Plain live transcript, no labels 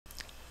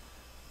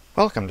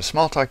Welcome to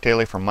Smalltalk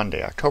Daily for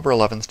Monday, October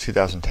 11th,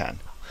 2010.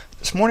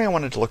 This morning I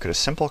wanted to look at a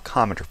simple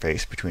COM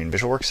interface between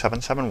VisualWorks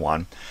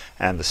 7.7.1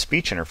 and the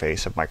speech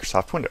interface of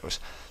Microsoft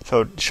Windows.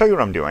 So to show you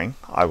what I'm doing,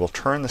 I will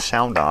turn the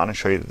sound on and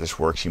show you that this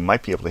works. You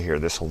might be able to hear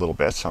this a little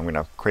bit, so I'm going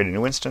to create a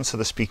new instance of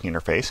the speaking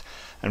interface.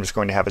 I'm just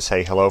going to have it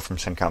say hello from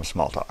CINCOM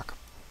Smalltalk.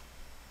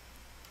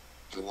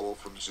 Hello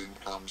from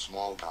CINCOM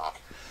Smalltalk.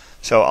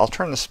 So I'll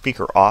turn the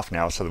speaker off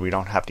now so that we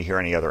don't have to hear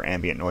any other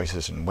ambient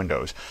noises in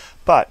Windows.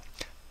 But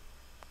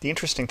the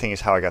interesting thing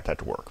is how I got that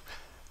to work.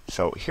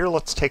 So here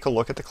let's take a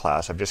look at the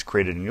class. I've just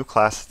created a new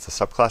class. It's a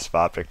subclass of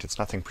object. It's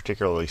nothing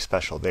particularly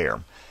special there.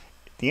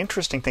 The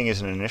interesting thing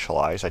is in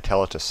initialize, I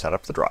tell it to set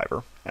up the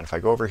driver. And if I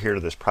go over here to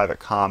this private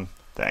COM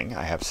thing,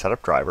 I have set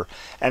up driver.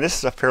 And this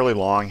is a fairly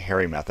long,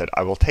 hairy method.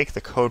 I will take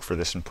the code for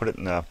this and put it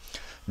in the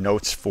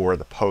notes for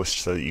the post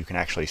so that you can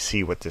actually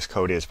see what this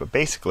code is. But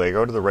basically I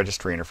go to the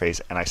registry interface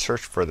and I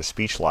search for the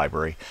speech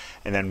library.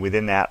 And then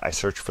within that I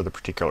search for the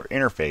particular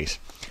interface.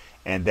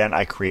 And then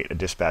I create a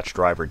dispatch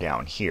driver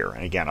down here.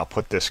 And again, I'll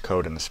put this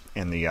code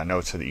in the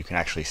notes so that you can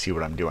actually see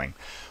what I'm doing.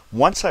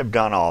 Once I've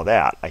done all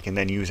that, I can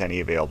then use any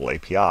available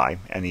API,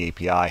 and the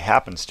API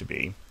happens to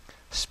be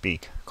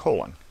speak :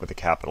 with a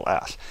capital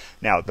S.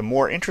 Now, the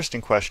more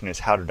interesting question is,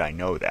 how did I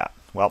know that?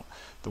 Well,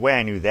 the way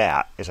I knew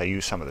that is I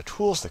use some of the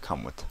tools that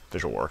come with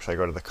VisualWorks. I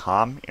go to the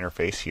COM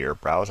interface here,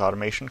 Browse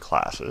Automation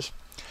Classes,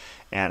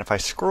 and if I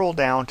scroll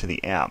down to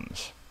the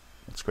M's,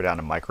 let's go down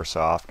to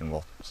Microsoft and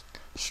we'll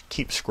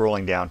keep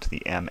scrolling down to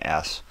the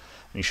MS,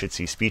 and you should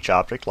see Speech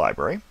Object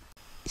Library.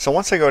 So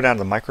once I go down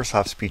to the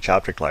Microsoft Speech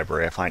Object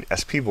Library, I find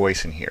SP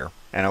Voice in here,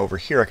 and over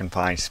here I can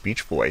find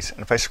Speech Voice.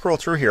 And if I scroll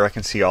through here, I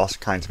can see all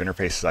kinds of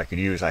interfaces I could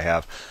use. I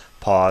have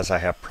pause, I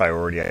have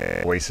priority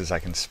voices, I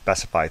can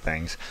specify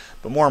things.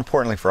 But more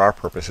importantly for our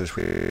purposes,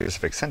 we have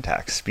specific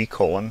syntax, speak :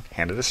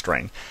 hand it a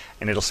string,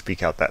 and it'll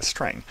speak out that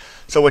string.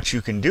 So what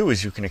you can do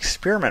is you can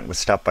experiment with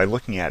stuff by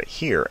looking at it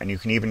here, and you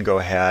can even go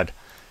ahead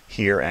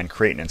here and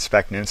create and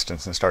inspect an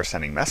instance and start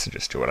sending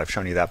messages to it. I've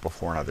shown you that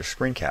before in other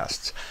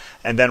screencasts.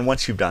 And then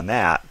once you've done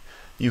that,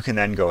 you can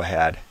then go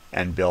ahead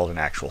and build an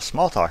actual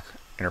Smalltalk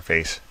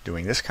interface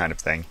doing this kind of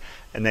thing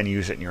and then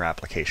use it in your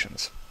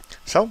applications.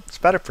 So that's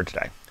about it for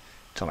today.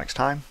 Until next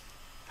time,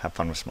 have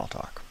fun with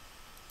Smalltalk.